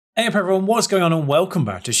Hey up everyone, what's going on and welcome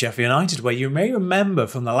back to Sheffield United, where you may remember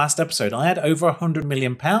from the last episode I had over £100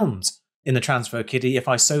 million in the transfer kitty if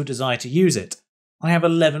I so desire to use it. I have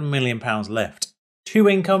 £11 million left. 2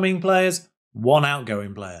 incoming players, 1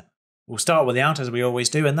 outgoing player. We'll start with the out as we always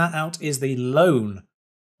do, and that out is the loan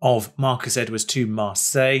of Marcus Edwards to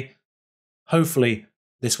Marseille. Hopefully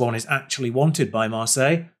this one is actually wanted by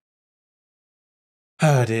Marseille.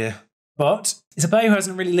 Oh dear. But it's a player who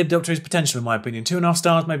hasn't really lived up to his potential in my opinion. 2.5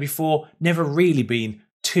 stars, maybe 4. Never really been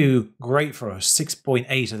too great for us. 6.8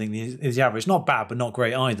 I think is the average. Not bad, but not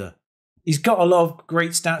great either. He's got a lot of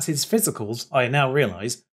great stats. His physicals, I now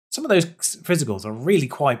realise, some of those physicals are really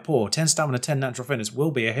quite poor. 10 stamina, 10 natural fitness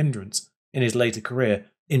will be a hindrance in his later career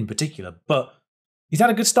in particular. But he's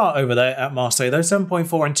had a good start over there at Marseille though.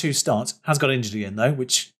 7.4 in 2 starts. Has got injured again though,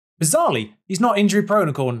 which bizarrely, he's not injury prone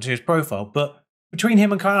according to his profile, but between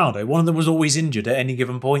him and Gallardo, one of them was always injured at any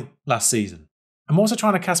given point last season. I'm also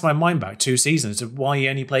trying to cast my mind back 2 seasons to why he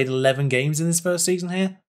only played 11 games in his first season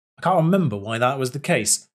here. I can't remember why that was the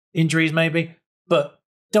case. Injuries maybe, but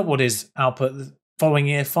doubled his output the following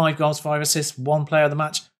year. 5 goals, 5 assists, 1 player of the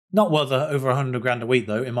match. Not worth over 100 grand a week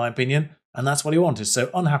though, in my opinion, and that's what he wanted. So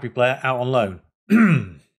unhappy player out on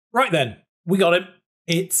loan. Right then, we got him.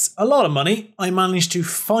 It's a lot of money. I managed to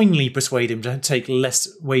finally persuade him to take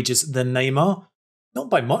less wages than Neymar. Not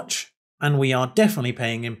by much, and we are definitely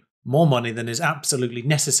paying him more money than is absolutely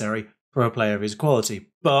necessary for a player of his quality.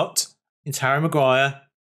 But it's Harry Maguire.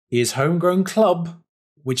 He is homegrown club,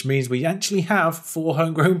 which means we actually have 4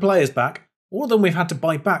 homegrown players back. All of them we've had to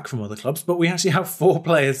buy back from other clubs, but we actually have 4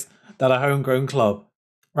 players that are homegrown club.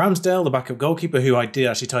 Ramsdale, the backup goalkeeper, who I did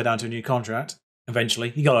actually tie down to a new contract.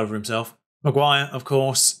 Eventually, he got over himself. Maguire, of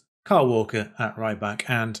course. Kyle Walker at right back,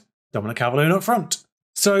 and Dominic Calvert-Lewin up front.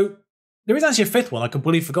 So there is actually a 5th one I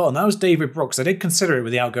completely forgotten. That was David Brooks. I did consider it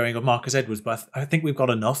with the outgoing of Marcus Edwards, but I think we've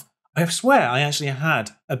got enough. I swear I actually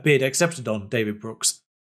had a bid accepted on David Brooks,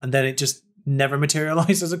 and then it just never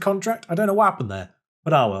materialised as a contract. I don't know what happened there,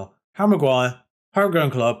 but well. Harry Maguire,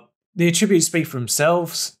 homegrown club. The attributes speak for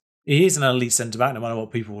themselves. He is an elite centre-back, no matter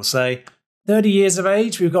what people will say. 30 years of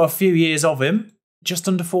age. We've got a few years of him. Just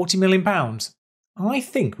under £40 million. I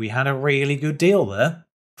think we had a really good deal there.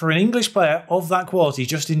 For an English player of that quality,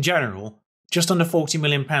 just in general, just under £40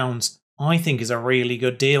 million, I think is a really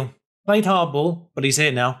good deal. Played hardball, but he's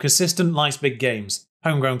here now. Consistent, likes big games.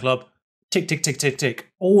 Homegrown club. Tick, tick, tick, tick,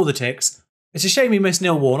 tick. All the ticks. It's a shame he missed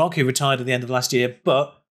Neil Warnock, who retired at the end of last year,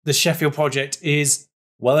 but the Sheffield project is,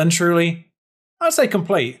 well and truly, I'd say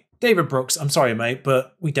complete. David Brooks, I'm sorry mate,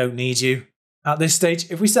 but we don't need you. At this stage,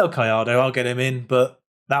 if we sell Gallardo, I'll get him in, but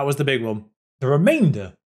that was the big one. The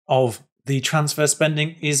remainder of the transfer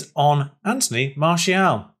spending is on Anthony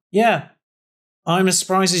Martial. Yeah, I'm as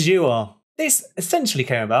surprised as you are. This essentially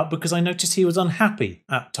came about because I noticed he was unhappy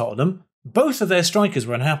at Tottenham. Both of their strikers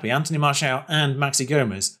were unhappy, Anthony Martial and Maxi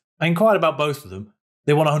Gomez. I inquired about both of them.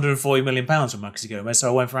 They won £140 million from Maxi Gomez, so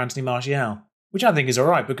I went for Anthony Martial, which I think is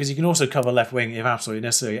alright because he can also cover left wing if absolutely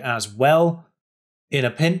necessary as well. In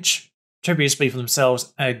a pinch. Tributes speak for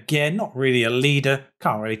themselves again, not really a leader,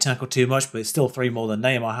 can't really tackle too much, but it's still 3 more than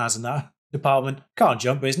Neymar has in that department. Can't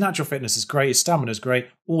jump, but his natural fitness is great, his stamina is great,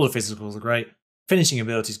 all the physicals are great, finishing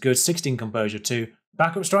ability is good, 16 composure too.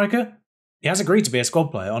 Backup striker, he has agreed to be a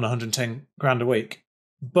squad player on 110 grand a week,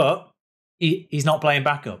 but he's not playing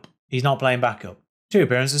backup. He's not playing backup. 2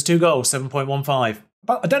 appearances, 2 goals, 7.15.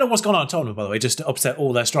 But I don't know what's gone on at Tottenham, by the way, just to upset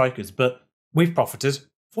all their strikers, but we've profited.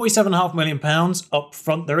 £47.5 million up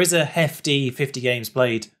front. There is a hefty 50 games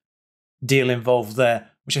played deal involved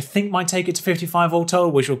there, which I think might take it to 55 all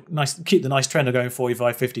total, which will keep the nice trend of going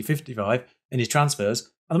 45, 50, 55 in his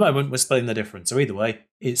transfers. At the moment, we're splitting the difference, so either way,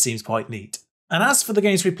 it seems quite neat. And as for the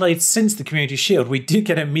games we played since the Community Shield, we did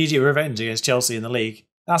get immediate revenge against Chelsea in the league.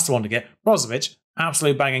 That's the one to get. Brozovic,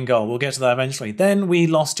 absolute banging goal. We'll get to that eventually. Then we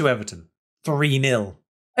lost to Everton, 3-0.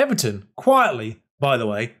 Everton, quietly, by the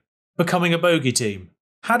way, becoming a bogey team.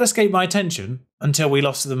 Had escaped my attention until we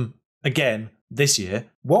lost to them again this year.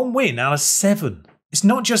 1 win out of 7. It's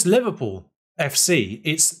not just Liverpool FC,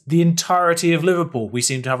 it's the entirety of Liverpool we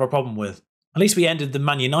seem to have a problem with. At least we ended the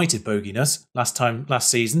Man United boginess last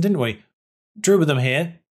season, didn't we? Drew with them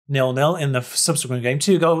here, 0-0 in the subsequent game.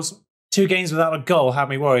 2 goals, 2 games without a goal had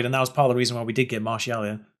me worried, and that was part of the reason why we did get Martial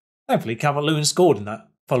in. Thankfully, Calvert-Lewin scored in that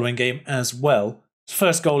following game as well. His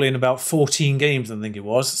first goal in about 14 games, I think it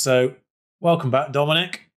was, so welcome back,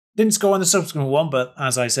 Dominic. Didn't score in the subsequent one, but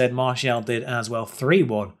as I said, Martial did as well.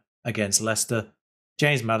 3-1 against Leicester.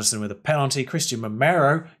 James Maddison with a penalty. Christian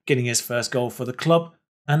Romero getting his first goal for the club.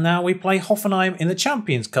 And now we play Hoffenheim in the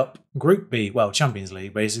Champions Cup, Group B. Well, Champions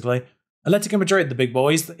League, basically. Atletico Madrid, the big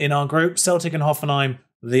boys in our group. Celtic and Hoffenheim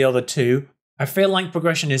the other two. I feel like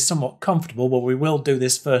progression is somewhat comfortable, but we will do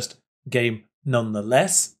this first game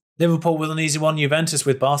nonetheless. Liverpool with an easy one, Juventus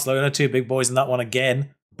with Barcelona, two big boys in that one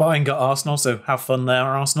again. Bayern got Arsenal, so have fun there,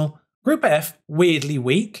 Arsenal. Group F, weirdly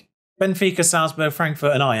weak. Benfica, Salzburg,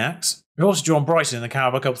 Frankfurt and Ajax. We've also drawn Brighton in the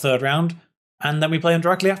Carabao Cup third round, and then we play them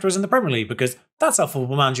directly after us in the Premier League, because that's how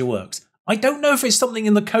Football Manager works. I don't know if it's something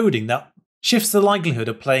in the coding that shifts the likelihood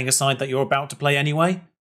of playing a side that you're about to play anyway,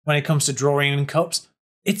 when it comes to drawing in cups.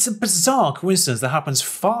 It's a bizarre coincidence that happens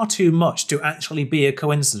far too much to actually be a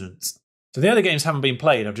coincidence. So the other games haven't been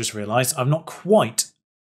played, I've just realised. I'm not quite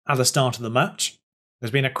at the start of the match.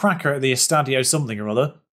 There's been a cracker at the Estadio something or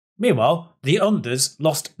other. Meanwhile, the unders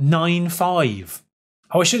lost 9-5.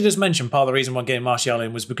 Oh, I should have just mentioned part of the reason why getting Martial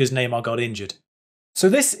in was because Neymar got injured. So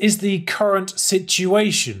this is the current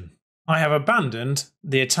situation. I have abandoned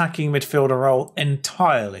the attacking midfielder role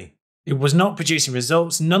entirely. It was not producing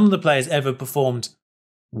results. None of the players ever performed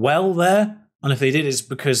well there. And if they did, it's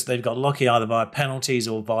because they've got lucky either via penalties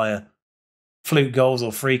or via fluke goals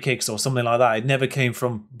or free kicks or something like that. It never came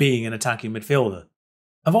from being an attacking midfielder.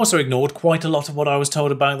 I've also ignored quite a lot of what I was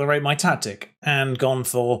told about the Rate My Tactic and gone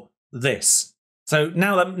for this. So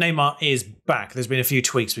now that Neymar is back, there's been a few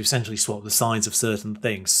tweaks. We've essentially swapped the sides of certain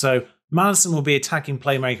things. So Maddison will be attacking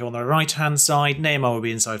playmaker on the right-hand side. Neymar will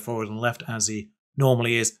be inside forward on the left, as he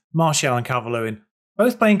normally is. Martial and Calvert-Lewin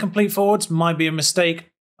both playing complete forwards. Might be a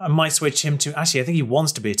mistake. I might switch him to... Actually, I think he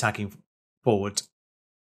wants to be attacking forward.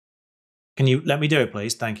 Can you let me do it,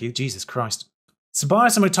 please? Thank you. Jesus Christ.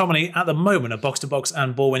 Ceballos and McTominay at the moment are box-to-box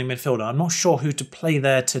and ball-winning midfielder. I'm not sure who to play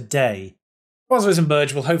there today. Brozovic and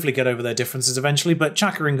Burge will hopefully get over their differences eventually, but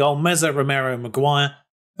Xhaka in goal, Meza, Romero and Maguire.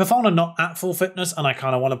 Fofana not at full fitness, and I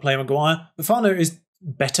kind of want to play Maguire. Fofana is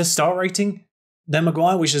better star rating than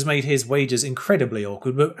Maguire, which has made his wages incredibly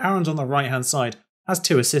awkward, but Aaron's on the right-hand side has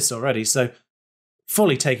 2 assists already, so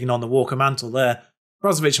fully taking on the Walker mantle there.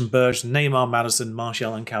 Brozovic and Burge, Neymar, Maddison,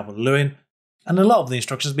 Martial and Calvert-Lewin. And a lot of the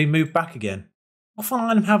instructions have been moved back again. I'll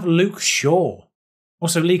finally have Luke Shaw.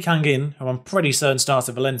 Also Lee Kang-in, who I'm pretty certain starts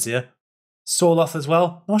at Valencia. Sorloth as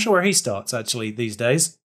well. Not sure where he starts actually these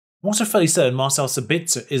days. I'm also fairly certain Marcel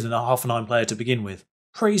Sabitzer isn't a Hoffenheim player to begin with.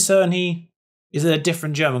 Pretty certain he is at a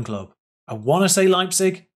different German club. I want to say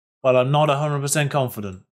Leipzig, but I'm not 100%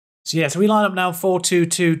 confident. So yeah, so we line up now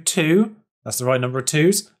 4-2-2-2. That's the right number of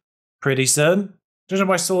twos. Pretty certain. Judging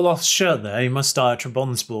by Sorloth's shirt there, he must start at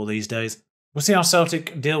Trabzonspor these days. We'll see how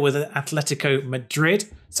Celtic deal with Atletico Madrid.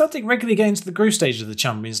 Celtic regularly get into the group stage of the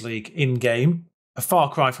Champions League in-game. A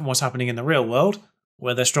far cry from what's happening in the real world,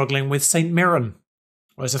 where they're struggling with St Mirren.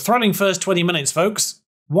 Well, it's a thrilling first 20 minutes, folks.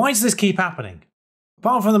 Why does this keep happening?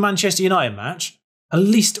 Apart from the Manchester United match, at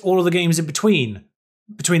least all of the games in between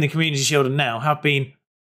the Community Shield and now, have been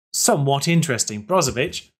somewhat interesting.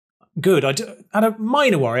 Brozovic, good. I had a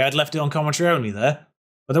minor worry I'd left it on commentary only there,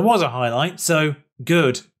 but there was a highlight, so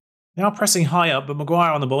good. They are pressing high up, but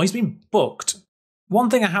Maguire on the ball. He's been booked. One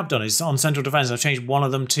thing I have done is on central defence, I've changed one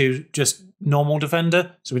of them to just normal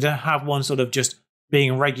defender. So we don't have one sort of just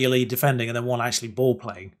being regularly defending and then one actually ball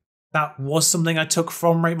playing. That was something I took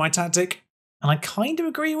from Rate My Tactic, and I kind of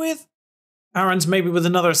agree with. Aaron's maybe with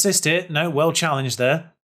another assist here. No, well challenged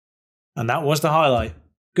there. And that was the highlight.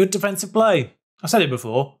 Good defensive play. I've said it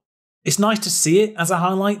before. It's nice to see it as a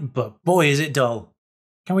highlight, but boy is it dull.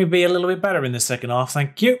 Can we be a little bit better in the second half?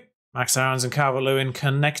 Thank you. Max Aarons and Calvert-Lewin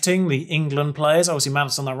connecting the England players. Obviously,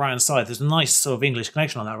 Maddison on that right-hand side. There's a nice sort of English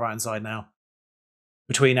connection on that right-hand side now.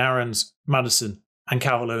 Between Aarons, Maddison and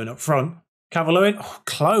Calvert-Lewin up front. Calvert-Lewin,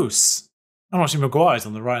 close. And watching Maguire's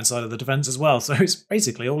on the right-hand side of the defence as well. So it's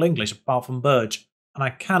basically all English apart from Burge. And I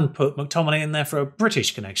can put McTominay in there for a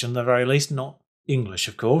British connection at the very least, not English,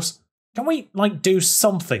 of course. Can we, do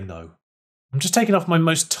something, though? I'm just taking off my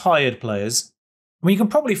most tired players. I mean, you can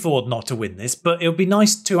probably afford not to win this, but it would be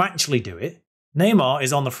nice to actually do it. Neymar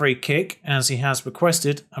is on the free kick, as he has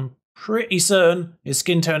requested. I'm pretty certain his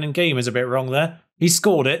skin tone in game is a bit wrong there. He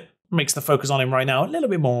scored it. Makes the focus on him right now a little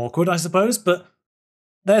bit more awkward, I suppose, but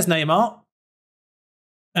there's Neymar.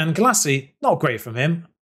 And Galassi, not great from him.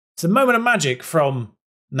 It's a moment of magic from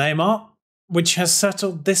Neymar, which has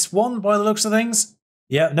settled this one by the looks of things.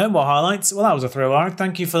 Yeah, no more highlights. Well, that was a throw arc.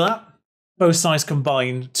 Thank you for that. Both sides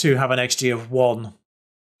combined to have an XG of 1.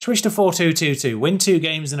 Switch to 4-2-2-2. Win 2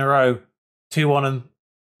 games in a row. 2-1 and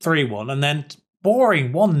 3-1. And then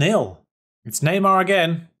boring 1-0. It's Neymar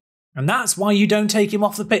again. And that's why you don't take him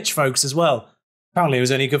off the pitch, folks, as well. Apparently it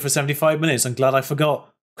was only good for 75 minutes. I'm glad I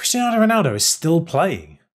forgot. Cristiano Ronaldo is still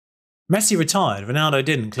playing. Messi retired. Ronaldo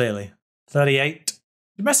didn't, clearly. 38.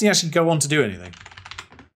 Did Messi actually go on to do anything?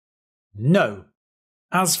 No.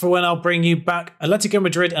 As for when I'll bring you back, Atletico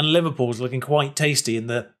Madrid and Liverpool's looking quite tasty in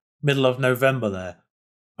the middle of November there.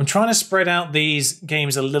 I'm trying to spread out these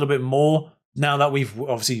games a little bit more now that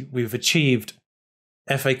we've achieved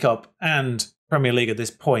FA Cup and Premier League at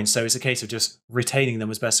this point, so it's a case of just retaining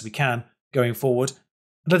them as best as we can going forward.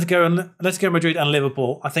 Atletico Madrid and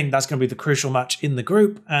Liverpool, I think that's going to be the crucial match in the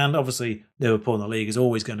group, and obviously Liverpool in the league is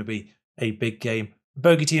always going to be a big game.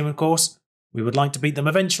 Bogey team, of course, we would like to beat them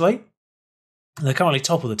eventually. They're currently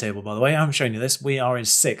top of the table, by the way. I haven't shown you this. We are in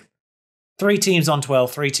 6th. 3 teams on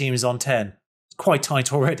 12, 3 teams on 10. It's quite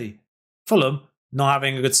tight already. Fulham not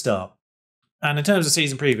having a good start. And in terms of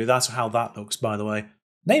season preview, that's how that looks, by the way.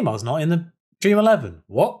 Neymar's not in the Dream 11.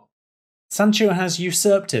 What? Sancho has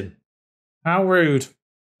usurped him. How rude.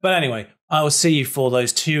 But anyway, I will see you for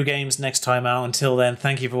those 2 games next time out. Until then,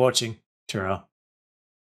 thank you for watching. Ta-ra.